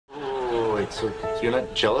Wait, so you're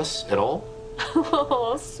not jealous at all?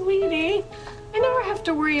 Oh, sweetie. I never have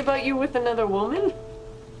to worry about you with another woman.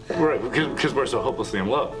 Right, because we're so hopelessly in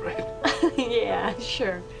love, right? Yeah,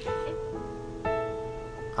 sure.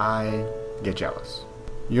 I get jealous.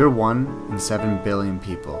 You're 1 in 7 billion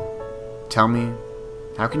people. Tell me,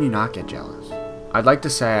 how can you not get jealous? I'd like to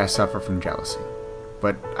say I suffer from jealousy,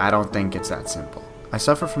 but I don't think it's that simple. I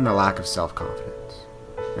suffer from the lack of self-confidence,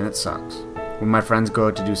 and it sucks. When my friends go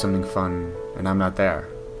out to do something fun and I'm not there,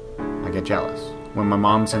 I get jealous. When my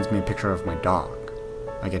mom sends me a picture of my dog,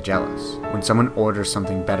 I get jealous. When someone orders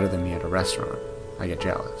something better than me at a restaurant, I get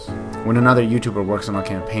jealous. When another YouTuber works on a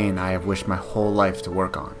campaign I have wished my whole life to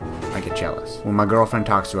work on, I get jealous. When my girlfriend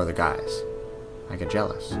talks to other guys, I get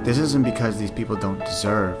jealous. This isn't because these people don't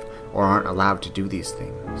deserve or aren't allowed to do these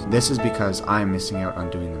things. This is because I'm missing out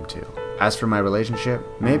on doing them too. As for my relationship,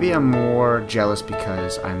 maybe I'm more jealous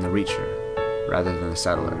because I'm the reacher rather than the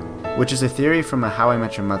settler, which is a theory from a How I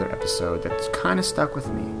Met Your Mother episode that's kinda stuck with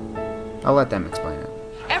me. I'll let them explain it.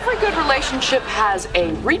 Every good relationship has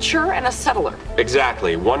a reacher and a settler.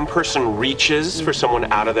 Exactly. One person reaches for someone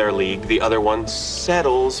out of their league, the other one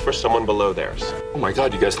settles for someone below theirs. Oh my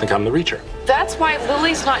God, you guys think I'm the reacher? That's why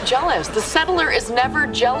Lily's not jealous. The settler is never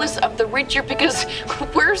jealous of the reacher because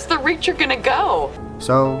where's the reacher gonna go?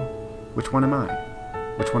 So, which one am I?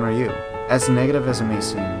 Which one are you? As negative as it may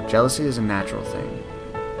seem, jealousy is a natural thing.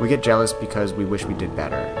 We get jealous because we wish we did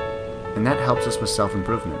better, and that helps us with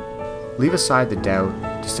self-improvement. Leave aside the doubt,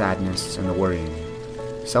 the sadness, and the worrying.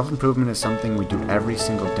 Self-improvement is something we do every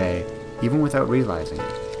single day, even without realizing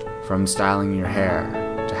it. From styling your hair,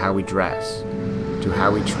 to how we dress, to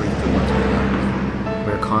how we treat the ones we love.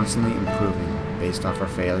 We are constantly improving based off our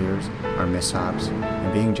failures, our mishaps,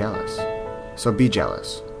 and being jealous. So be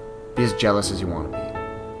jealous. Be as jealous as you want to be.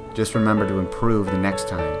 Just remember to improve the next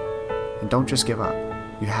time, and don't just give up.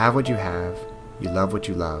 You have what you have, you love what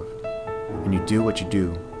you love, and you do what you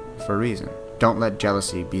do for a reason. Don't let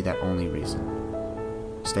jealousy be that only reason.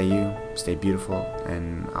 Stay you, stay beautiful,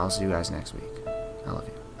 and I'll see you guys next week. I love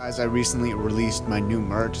you. Guys, I recently released my new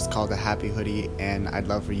merch. It's called the Happy Hoodie, and I'd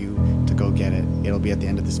love for you to go get it. It'll be at the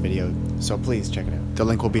end of this video, so please check it out. The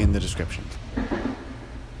link will be in the description.